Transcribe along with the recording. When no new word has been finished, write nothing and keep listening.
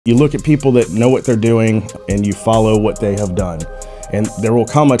You look at people that know what they're doing and you follow what they have done. And there will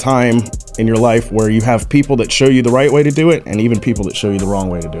come a time in your life where you have people that show you the right way to do it and even people that show you the wrong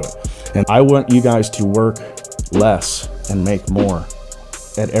way to do it. And I want you guys to work less and make more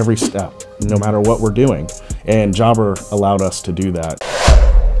at every step, no matter what we're doing. And Jobber allowed us to do that.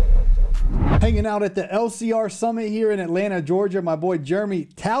 Hanging out at the LCR Summit here in Atlanta, Georgia, my boy Jeremy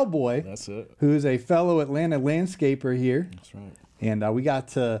Talboy. That's it. Who's a fellow Atlanta landscaper here. That's right. And we got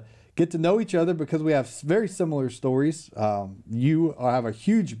to get to know each other because we have very similar stories. You have a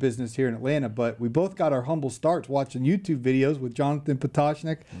huge business here in Atlanta, but we both got our humble starts watching YouTube videos with Jonathan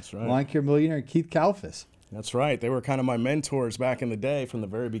Pototschnik, That's right. Lawn Care Millionaire, and Keith Kalfas. That's right. They were kind of my mentors back in the day from the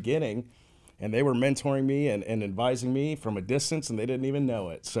very beginning. And they were mentoring me and advising me from a distance, and they didn't even know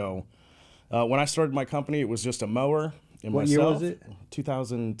it. So when I started my company, it was just a mower. And What myself, year was it?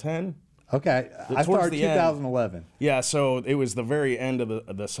 2010. Okay, I started 2011. Yeah, so it was the very end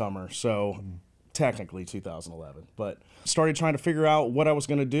of the summer, so technically 2011. But started trying to figure out what I was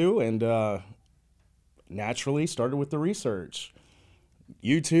going to do, and naturally started with the research.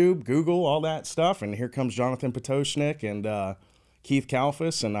 YouTube, Google, all that stuff, and here comes Jonathan Pototschnik and Keith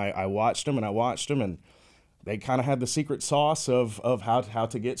Kalfas, and I watched them, and they kind of had the secret sauce of how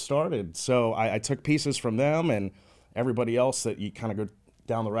to get started. So I took pieces from them and everybody else that you kind of go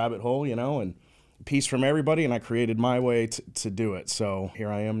down the rabbit hole, you know, and a piece from everybody, and I created my way to do it. So here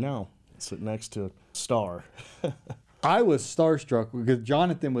I am now, sitting next to Star. I was starstruck because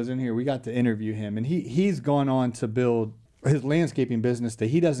Jonathan was in here. We got to interview him, and he's gone on to build his landscaping business that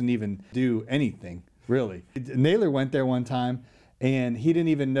he doesn't even do anything, really. Naylor went there one time, and he didn't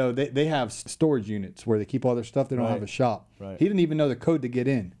even know they have storage units where they keep all their stuff. They don't have a shop. Right. He didn't even know the code to get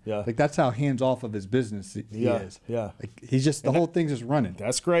in. Yeah. Like that's how hands off of his business he is. Yeah. Like he's just the whole thing's just running.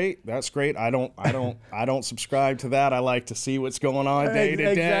 That's great. That's great. I don't subscribe to that. I like to see what's going on day to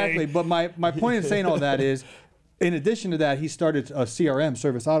day. Exactly. But my point in saying all that is, in addition to that, he started a CRM,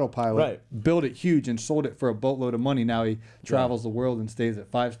 Service Autopilot, built it huge and sold it for a boatload of money. Now he travels the world and stays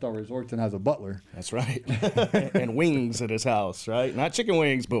at 5-star resorts and has a butler. That's right. And wings at his house, right? Not chicken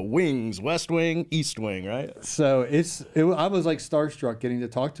wings, but wings. West wing, east wing, right? So I was like starstruck getting to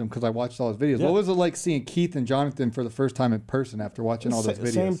talk to him because I watched all his videos. Yeah. What was it like seeing Keith and Jonathan for the first time in person after watching all those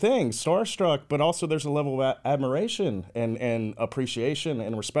videos? Same thing, starstruck, but also there's a level of admiration and appreciation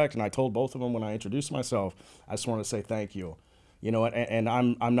and respect. And I told both of them when I introduced myself, I just want to say thank you. You know, and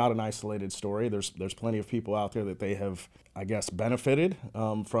I'm not an isolated story. There's plenty of people out there that they have, I guess, benefited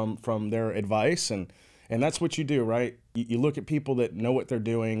from their advice, and that's what you do, right? You look at people that know what they're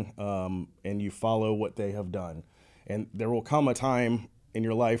doing, and you follow what they have done. And there will come a time in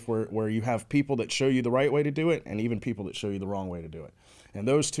your life where you have people that show you the right way to do it, and even people that show you the wrong way to do it. And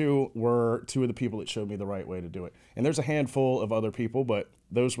those two were two of the people that showed me the right way to do it. And there's a handful of other people, but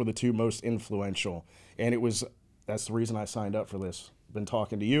those were the two most influential. And that's the reason I signed up for this. Been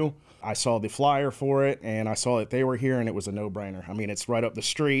talking to you. I saw the flyer for it, and I saw that they were here, and it was a no-brainer. I mean, it's right up the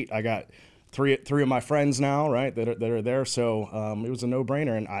street. I got three of my friends now, right, that are there. So it was a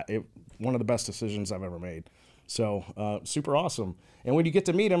no-brainer, and one of the best decisions I've ever made. So super awesome. And when you get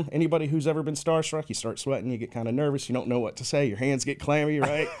to meet him, anybody who's ever been starstruck, you start sweating, you get kind of nervous, you don't know what to say, your hands get clammy,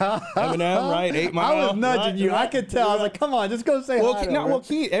 right? Eminem, right? 8 Mile. I was nudging you. I could tell. I was like, come on, just go say hi. Well,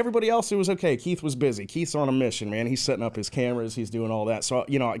 Keith, everybody else, it was okay. Keith was busy. Keith's on a mission, man. He's setting up his cameras. He's doing all that. So,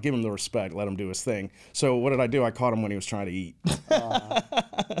 you know, I give him the respect, let him do his thing. So what did I do? I caught him when he was trying to eat.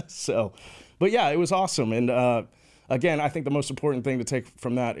 So, but yeah, it was awesome. And, again, I think the most important thing to take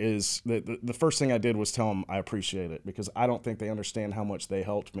from that is the first thing I did was tell them I appreciate it, because I don't think they understand how much they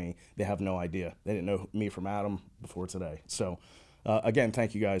helped me. They have no idea. They didn't know me from Adam before today. So, again,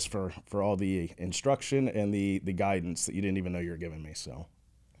 thank you guys for all the instruction and the guidance that you didn't even know you were giving me. So,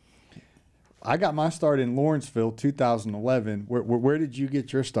 I got my start in Lawrenceville, 2011. Where did you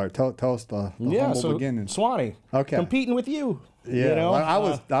get your start? Tell us the humble beginning. Swanee. Okay. Competing with you. Yeah, you know?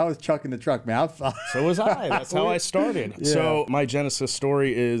 Well, I was chucking the truck, man. So was I. That's how I started. Yeah. So my genesis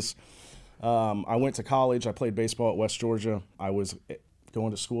story is I went to college. I played baseball at West Georgia. I was going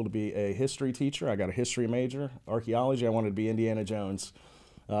to school to be a history teacher. I got a history major, archaeology. I wanted to be Indiana Jones.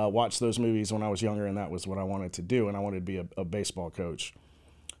 Watched those movies when I was younger, and that was what I wanted to do, and I wanted to be a baseball coach.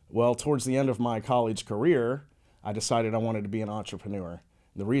 Well, towards the end of my college career, I decided I wanted to be an entrepreneur.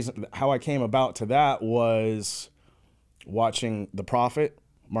 The reason how I came about to that was watching The Prophet,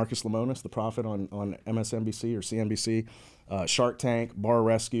 Marcus Lemonis, The Prophet on MSNBC or CNBC, Shark Tank, Bar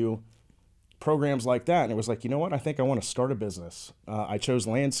Rescue, programs like that. And it was like, you know what? I think I want to start a business. I chose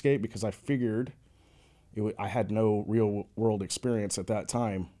landscape because I figured I had no real world experience at that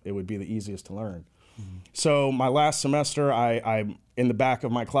time. It would be the easiest to learn. So my last semester, I'm in the back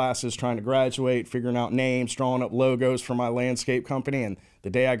of my classes trying to graduate, figuring out names, drawing up logos for my landscape company. And the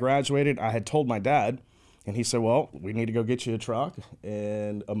day I graduated, I had told my dad, and he said, well, we need to go get you a truck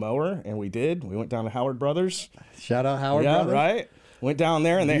and a mower. And we did. We went down to Howard Brothers. Shout out Howard Yeah, Brothers. right. Went down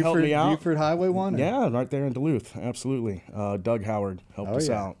there and they helped me out. Buford Highway one? Yeah, right there in Duluth. Absolutely. Doug Howard helped us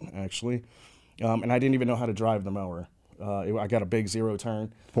out, actually. And I didn't even know how to drive the mower. I got a big zero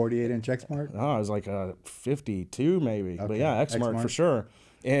turn. 48-inch Exmark? Oh, it was like a 52 maybe. Okay. But yeah, Exmark for sure.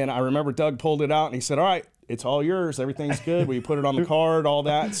 And I remember Doug pulled it out and he said, all right, it's all yours. Everything's good. We put it on the card, all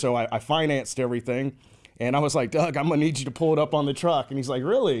that. So I financed everything. And I was like, Doug, I'm going to need you to pull it up on the truck. And he's like,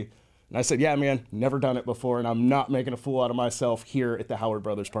 really? And I said, yeah, man, never done it before. And I'm not making a fool out of myself here at the Howard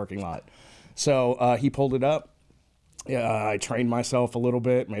Brothers parking lot. So he pulled it up. Yeah, I trained myself a little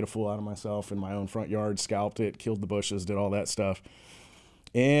bit, made a fool out of myself in my own front yard, scalped it, killed the bushes, did all that stuff,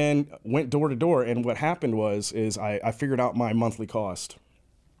 and went door to door. And what happened is I figured out my monthly cost.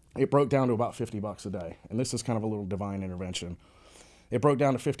 It broke down to about $50 a day. And this is kind of a little divine intervention. It broke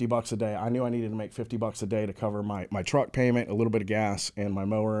down to $50 a day. I knew I needed to make $50 a day to cover my truck payment, a little bit of gas, and my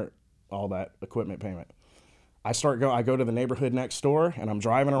mower, all that equipment payment. I go to the neighborhood next door, and I'm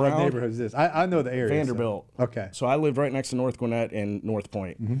driving around. What neighborhood is this? I know the area. Vanderbilt. So. Okay. So I lived right next to North Gwinnett and North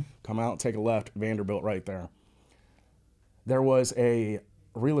Point. Come out, take a left, Vanderbilt right there. There was a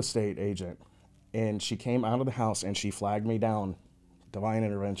real estate agent, and she came out of the house, and she flagged me down, divine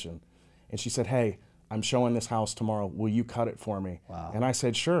intervention. And she said, hey, I'm showing this house tomorrow. Will you cut it for me? Wow. And I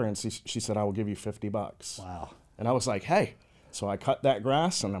said, sure. And she said, I will give you $50. Wow. And I was like, hey. So I cut that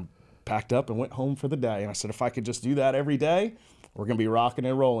grass, and I packed up and went home for the day. And I said, if I could just do that every day, we're going to be rocking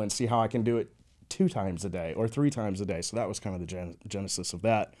and rolling, see how I can do it 2 times a day or 3 times a day. So that was kind of the genesis of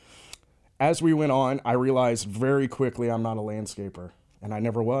that. As we went on, I realized very quickly I'm not a landscaper, and I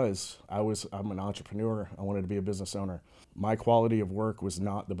never was. I'm an entrepreneur. I wanted to be a business owner. My quality of work was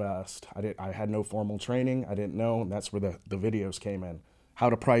not the best. I had no formal training. I didn't know, and that's where the videos came in.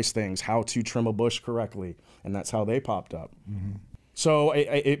 How to price things, how to trim a bush correctly, and that's how they popped up. So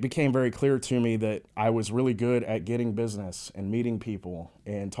it became very clear to me that I was really good at getting business and meeting people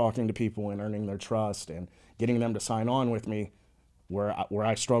and talking to people and earning their trust and getting them to sign on with me. Where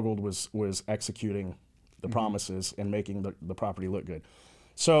I struggled was executing the promises and making the property look good.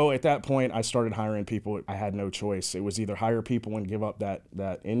 So at that point, I started hiring people. I had no choice. It was either hire people and give up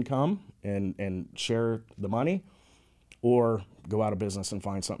that income and share the money, or go out of business and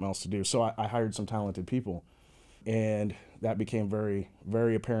find something else to do. So I hired some talented people. And that became very,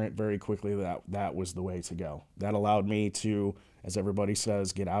 very apparent very quickly that was the way to go. That allowed me to, as everybody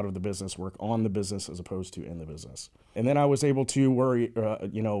says, get out of the business, work on the business as opposed to in the business. And then I was able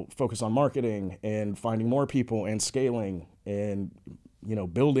to focus on marketing and finding more people and scaling and,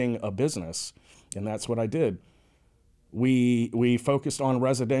 building a business. And that's what I did. We focused on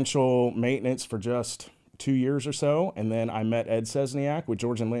residential maintenance for just 2 years or so. And then I met Ed Cesniak with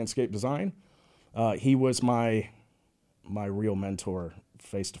Georgian Landscape Design. He was my real mentor,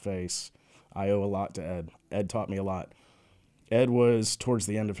 face to face. I owe a lot to Ed. Ed taught me a lot. Ed was towards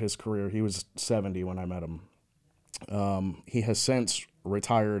the end of his career. He was 70 when I met him. He has since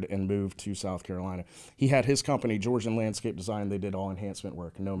retired and moved to South Carolina. He had his company, Georgian Landscape Design. They did all enhancement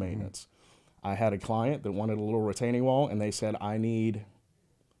work, no maintenance. I had a client that wanted a little retaining wall, and they said, I need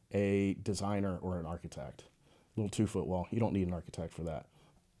a designer or an architect. Little 2-foot wall. You don't need an architect for that.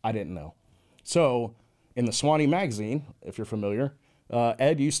 I didn't know. So in the Swanee magazine, if you're familiar,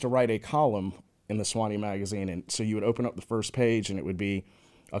 Ed used to write a column in the Swanee magazine. And so you would open up the first page and it would be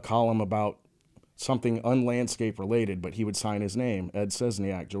a column about something unlandscape related, but he would sign his name, Ed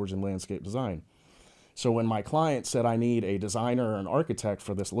Cesniak, Georgian Landscape Design. So when my client said, I need a designer or an architect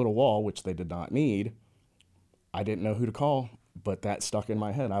for this little wall, which they did not need, I didn't know who to call, but that stuck in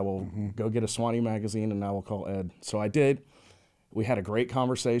my head. I will go get a Swanee magazine and I will call Ed. So I did. We had a great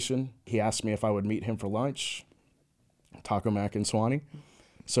conversation. He asked me if I would meet him for lunch, Taco Mac in Swanee.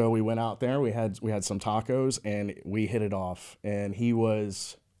 So we went out there, we had some tacos, and we hit it off. And he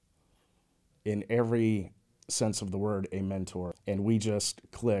was, in every sense of the word, a mentor. And we just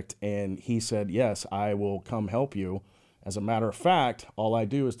clicked, and he said, yes, I will come help you. As a matter of fact, all I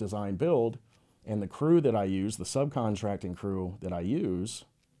do is design build, and the crew that I use, the subcontracting crew that I use,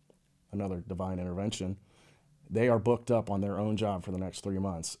 another divine intervention, they are booked up on their own job for the next 3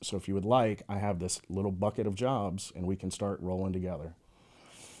 months. So if you would like, I have this little bucket of jobs, and we can start rolling together.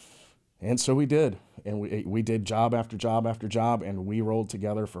 And so we did. And we did job after job after job, and we rolled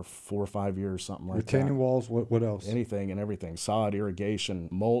together for 4 or 5 years, something like that. Retaining walls, what else? Anything and everything. Sod, irrigation,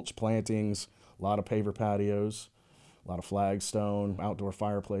 mulch, plantings, a lot of paver patios. a lot of flagstone, outdoor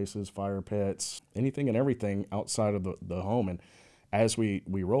fireplaces, fire pits, anything and everything outside of the home. And as we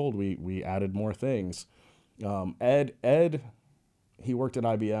rolled, we added more things. Ed, he worked at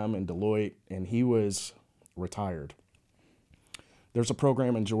IBM and Deloitte, and he was retired. There's a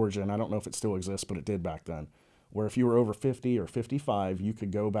program in Georgia, and I don't know if it still exists, but it did back then, where if you were over 50 or 55, you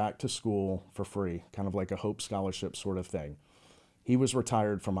could go back to school for free, kind of like a Hope Scholarship sort of thing. He was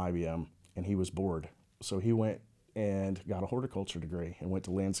retired from IBM, and he was bored. So he went and got a horticulture degree and went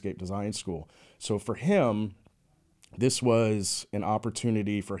to landscape design school. So for him, this was an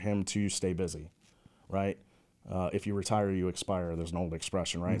opportunity for him to stay busy, right? If you retire, you expire. There's an old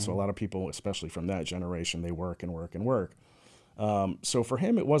expression, right? Mm-hmm. So a lot of people, especially from that generation, they work and work and work. So for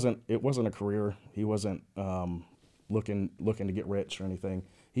him, it wasn't a career. He wasn't looking to get rich or anything.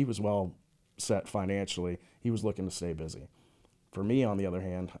 He was well set financially. He was looking to stay busy. For me, on the other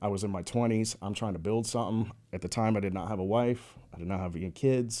hand, I was in my 20s. I'm trying to build something. At the time, I did not have a wife. I did not have any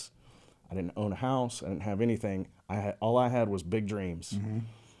kids. I didn't own a house. I didn't have anything. All I had was big dreams.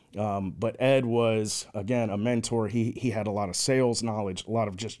 Mm-hmm. But Ed was, again, a mentor. He had a lot of sales knowledge, a lot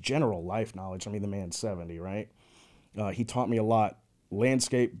of just general life knowledge. I mean, the man's 70, right? He taught me a lot,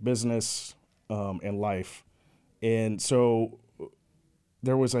 landscape, business, and life. And so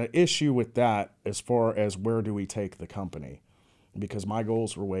there was an issue with that as far as where do we take the company? Because my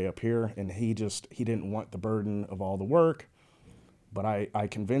goals were way up here, and he didn't want the burden of all the work. But I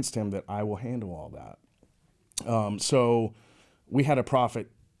convinced him that I will handle all that. So we had a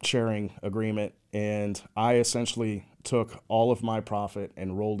profit sharing agreement, and I essentially took all of my profit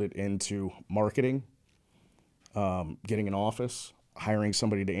and rolled it into marketing, getting an office, hiring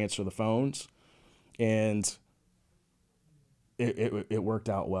somebody to answer the phones, and it worked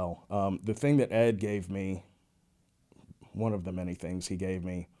out well. The thing that Ed gave me, one of the many things he gave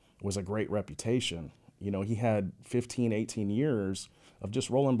me, was a great reputation. You know, he had 15, 18 years of just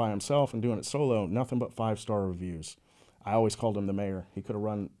rolling by himself and doing it solo, nothing but 5-star reviews. I always called him the mayor. He could have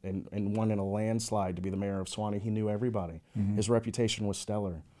run and won in a landslide to be the mayor of Suwanee. He knew everybody. Mm-hmm. His reputation was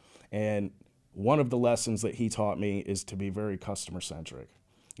stellar. And one of the lessons that he taught me is to be very customer-centric.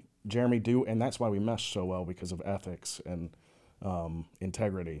 Jeremy, and that's why we mesh so well, because of ethics and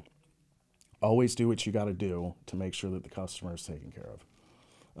integrity. Always do what you got to do to make sure that the customer is taken care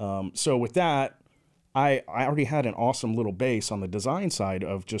of. So with that, I already had an awesome little base on the design side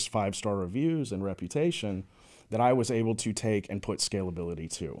of just 5-star reviews and reputation that I was able to take and put scalability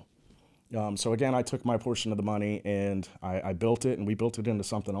to. So again, I took my portion of the money and I built it, and we built it into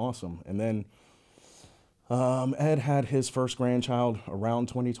something awesome. And then Ed had his first grandchild around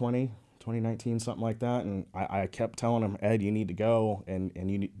 2020, 2019, something like that. And I kept telling him, Ed, you need to go. And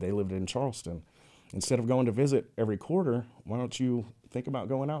they lived in Charleston. Instead of going to visit every quarter, why don't you think about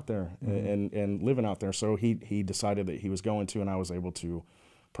going out there mm-hmm. and living out there? So he decided that he was going to, and I was able to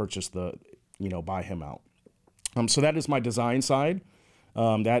purchase buy him out. So that is my design side.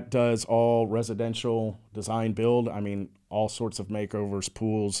 That does all residential design build. I mean, all sorts of makeovers,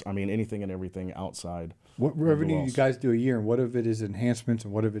 pools. I mean, anything and everything outside. What revenue do you guys do a year, and what of it is enhancements,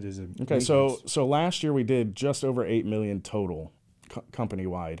 and what of it is okay? So last year we did just over $8 million total, company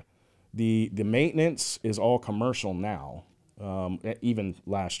wide. The maintenance is all commercial now. Even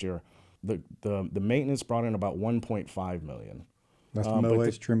last year, the maintenance brought in about $1.5 million. That's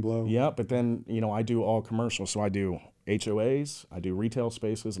mowers, trim blow. Yeah, but then I do all commercial, so I do HOAs, I do retail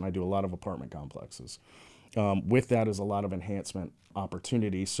spaces, and I do a lot of apartment complexes. With that is a lot of enhancement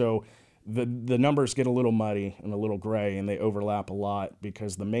opportunity. So the numbers get a little muddy and a little gray, and they overlap a lot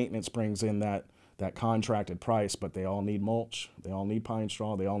because the maintenance brings in that contracted price, but they all need mulch, they all need pine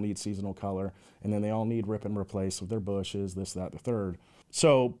straw, they all need seasonal color, and then they all need rip and replace with their bushes, this, that, the third.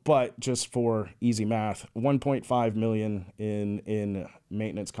 So, but just for easy math, $1.5 million in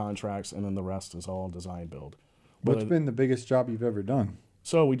maintenance contracts, and then the rest is all design build. What's been the biggest job you've ever done?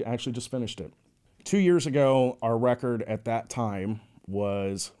 So we actually just finished it. 2 years ago, our record at that time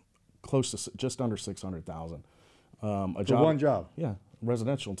was close to just under $600,000. One job? Yeah,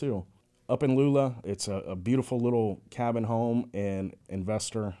 residential too. Up in Lula, it's a beautiful little cabin home, and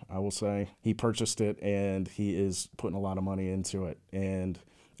investor, I will say, he purchased it and he is putting a lot of money into it. And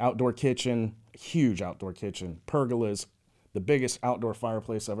outdoor kitchen, huge outdoor kitchen, pergolas, the biggest outdoor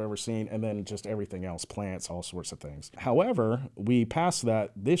fireplace I've ever seen, and then just everything else, plants, all sorts of things. However, we passed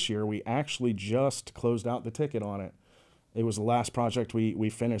that this year. We actually just closed out the ticket on it. It was the last project we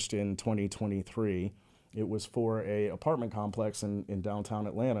finished in 2023. It was for a apartment complex in downtown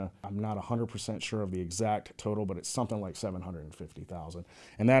Atlanta. I'm not 100% sure of the exact total, but it's something like $750,000.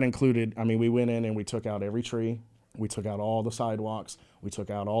 And that included, I mean, we went in and we took out every tree, We took out all the sidewalks. We took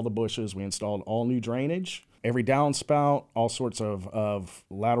out all the bushes. We installed all new drainage, every downspout, all sorts of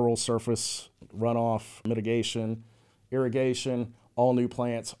lateral surface runoff mitigation, irrigation, all new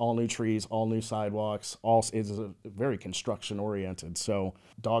plants, all new trees, all new sidewalks. All is very construction oriented. So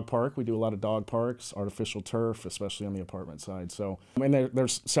dog park, we do a lot of dog parks, artificial turf, especially on the apartment side. So I mean,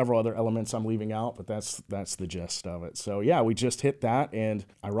 there's several other elements I'm leaving out, but that's the gist of it. So yeah, we just hit that, and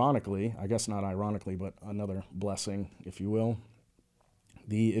ironically, I guess not ironically, but another blessing, if you will,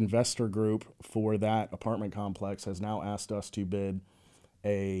 the investor group for that apartment complex has now asked us to bid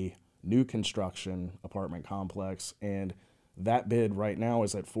a new construction apartment complex, and that bid right now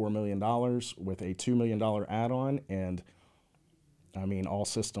is at $4 million with a $2 million add-on, and I mean, all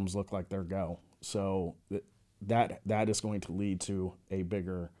systems look like they're go. So that is going to lead to a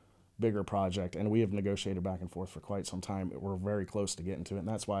bigger project, and we have negotiated back and forth for quite some time. We're very close to getting to it, and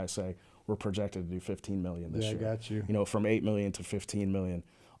that's why I say we're projected to do 15 million this year. Yeah, I got you. You know, from 8 million to 15 million.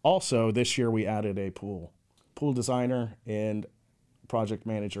 Also, this year we added a pool designer and project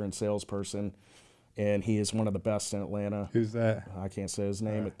manager and salesperson, and he is one of the best in Atlanta. Who's that? I can't say his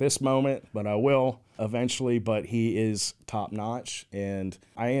name at this moment, but I will eventually. But he is top notch, and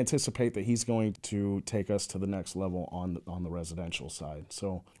I anticipate that he's going to take us to the next level on the residential side.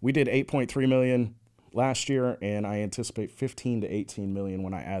 So we did 8.3 million last year, and I anticipate 15 to 18 million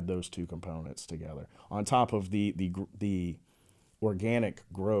when I add those two components together, on top of the organic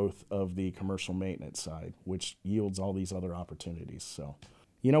growth of the commercial maintenance side, which yields all these other opportunities. So,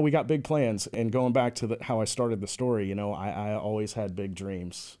 you know, we got big plans. And going back to how I started the story, you know, I always had big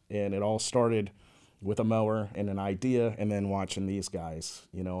dreams, and it all started with a mower and an idea, and then watching these guys,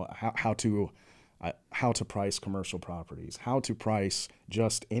 you know, how to price commercial properties, how to price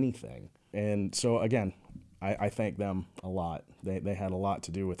just anything. And so again, I thank them a lot. They had a lot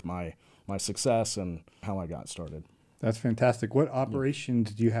to do with my success and how I got started. That's fantastic. What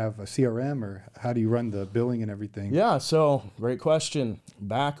operations do you have? A CRM, or how do you run the billing and everything? Yeah, so great question.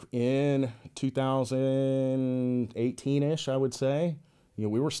 Back in 2018-ish, I would say, you know,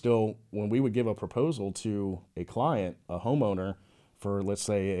 we were still, when we would give a proposal to a client, a homeowner, for let's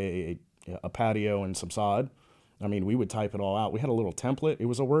say a patio and some sod, I mean, we would type it all out. We had a little template. It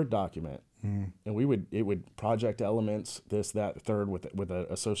was a Word document. And it would project elements, this, that, third, with an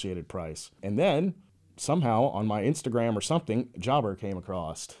associated price. And then somehow on my Instagram or something, Jobber came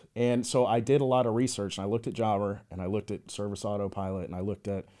across. And so I did a lot of research, and I looked at Jobber, and I looked at Service Autopilot, and I looked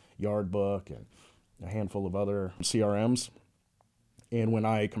at Yardbook and a handful of other CRMs. And when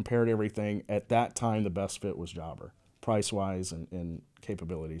I compared everything, at that time, the best fit was Jobber, price-wise and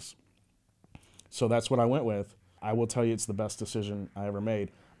capabilities. So that's what I went with. I will tell you, it's the best decision I ever made.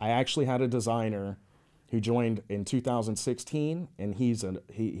 I actually had a designer who joined in 2016, and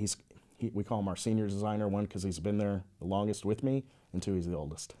we call him our senior designer, one, because he's been there the longest with me, and two, he's the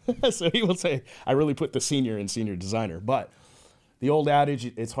oldest. So he will say, I really put the senior in senior designer. But the old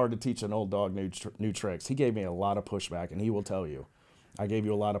adage, it's hard to teach an old dog new tricks. He gave me a lot of pushback, and he will tell you, I gave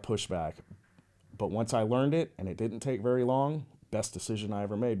you a lot of pushback. But once I learned it, and it didn't take very long, best decision I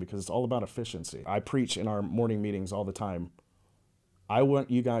ever made, because it's all about efficiency. I preach in our morning meetings all the time, I want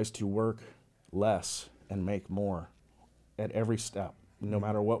you guys to work less and make more at every step, no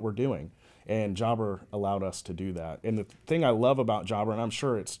matter what we're doing. And Jobber allowed us to do that. And the thing I love about Jobber, and I'm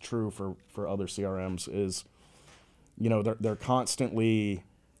sure it's true for other CRMs, is, you know, they're constantly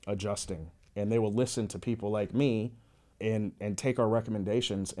adjusting, and they will listen to people like me and take our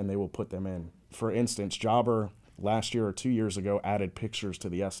recommendations, and they will put them in. For instance, Jobber last year or 2 years ago added pictures to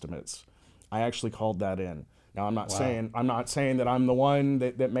the estimates. I actually called that in. Now, I'm not saying that I'm the one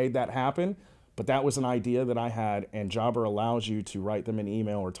that made that happen, but that was an idea that I had, and Jobber allows you to write them an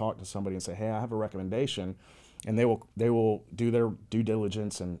email or talk to somebody and say, hey, I have a recommendation, and they will do their due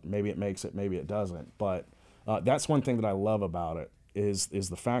diligence, and maybe it makes it, maybe it doesn't. But that's one thing that I love about it is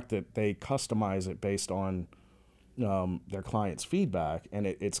the fact that they customize it based on their client's feedback, and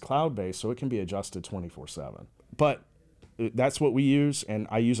it's cloud-based, so it can be adjusted 24/7. But that's what we use, and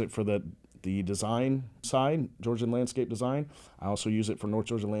I use it for the design side, Georgian landscape design. I also use it for North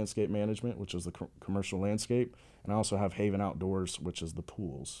Georgia Landscape Management, which is the commercial landscape. And I also have Haven Outdoors, which is the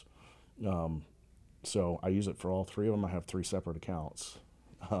pools. So I use it for all three of them. I have 3 separate accounts.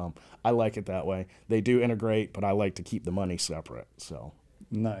 I like it that way. They do integrate, but I like to keep the money separate. So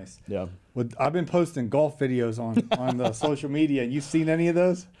nice. Yeah. Well, I've been posting golf videos on the social media. You seen any of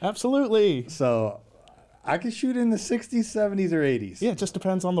those? Absolutely. So I could shoot in the 60s, 70s, or 80s. Yeah, it just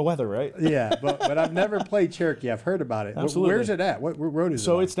depends on the weather, right? Yeah, but I've never played Cherokee. I've heard about it. Absolutely. Where's it at? What road is it?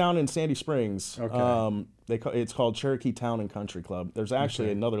 So it's down in Sandy Springs. Okay. It's called Cherokee Town and Country Club. There's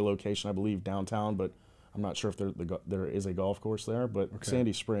actually another location, I believe, downtown, but I'm not sure if there is a golf course there, but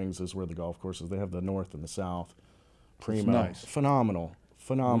Sandy Springs is where the golf course is. They have the north and the south. Primo. Nice. Phenomenal.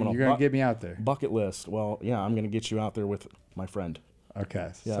 Phenomenal. You're going to get me out there. Bucket list. Well, yeah, I'm going to get you out there with my friend.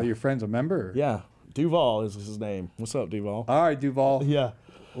 Okay. Yeah. So your friend's a member? Or? Yeah. Duval is his name. What's up, Duval? All right, Duval. Yeah.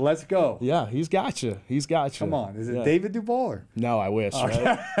 Let's go. Yeah, he's got you. He's got you. Come on. Is it David Duval? Or? No, I wish.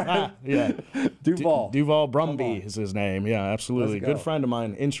 Right? Yeah. Duval. Duval Brumby is his name. Yeah, absolutely. Let's go. Good friend of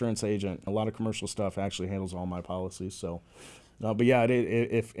mine, insurance agent. A lot of commercial stuff, actually handles all my policies. So, but yeah,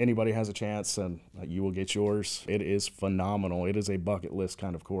 if anybody has a chance, and you will get yours. It is phenomenal. It is a bucket list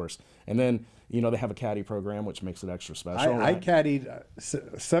kind of course. And then, they have a caddy program, which makes it extra special. I caddied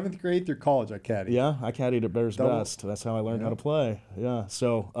 7th grade through college. I caddied. Yeah, I caddied at Bears Best. That's how I learned how to play. Yeah.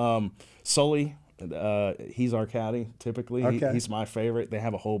 So Sully, he's our caddy typically. Okay. He's my favorite. They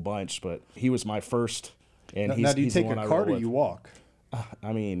have a whole bunch, but he was my first. And Now, do you he's take the one a I cart roll or you with. walk?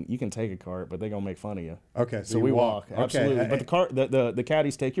 I mean, you can take a cart, but they're gonna make fun of you. Okay, So we walk. Okay. Absolutely. But the cart, the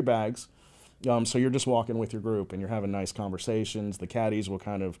caddies take your bags. So you're just walking with your group, and you're having nice conversations. The caddies will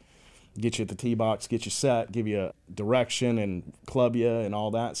kind of get you at the tee box, get you set, give you direction, and club you, and all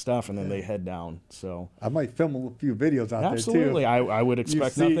that stuff, and then they head down. So I might film a few videos out absolutely, there too. I would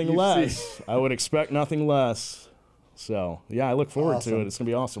expect nothing less. I would expect nothing less. So yeah, I look forward to it. It's gonna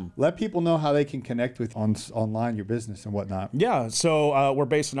be awesome. Let people know how they can connect with online, your business and whatnot. Yeah, so we're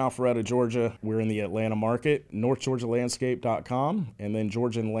based in Alpharetta, Georgia. We're in the Atlanta market. NorthGeorgiaLandscape.com, and then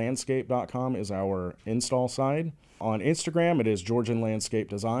GeorgianLandscape.com is our install side. On Instagram, it is Georgian Landscape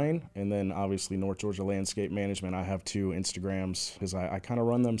Design, and then obviously North Georgia Landscape Management. I have 2 Instagrams because I kind of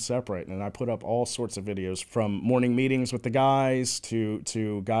run them separate, and I put up all sorts of videos from morning meetings with the guys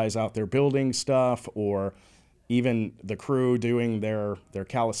to guys out there building stuff, or even the crew doing their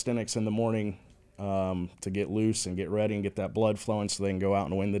calisthenics in the morning to get loose and get ready and get that blood flowing so they can go out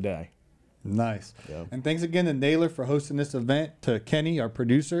and win the day. Nice. Yeah. And thanks again to Naylor for hosting this event, to Kenny, our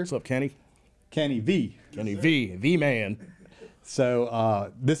producer. What's up, Kenny? Kenny V. Kenny V, the man.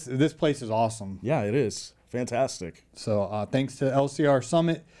 So this place is awesome. Yeah, it is. Fantastic. So thanks to LCR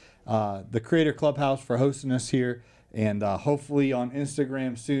Summit, the Creator Clubhouse for hosting us here, and hopefully on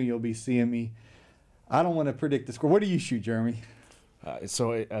Instagram soon you'll be seeing me. I don't want to predict the score. What do you shoot, Jeremy?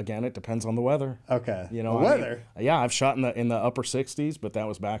 Again, it depends on the weather. Okay. The weather. Yeah, I've shot in the upper 60s, but that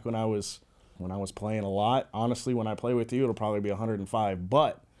was back when I was playing a lot. Honestly, when I play with you, it'll probably be 105,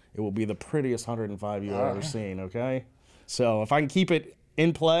 but it will be the prettiest 105 you've ever seen. Okay. So if I can keep it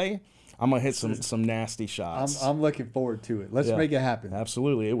in play, I'm gonna hit some nasty shots. I'm looking forward to it. Let's make it happen.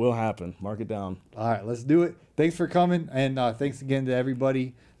 Absolutely, it will happen. Mark it down. All right, let's do it. Thanks for coming, and thanks again to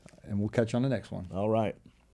everybody, and we'll catch you on the next one. All right.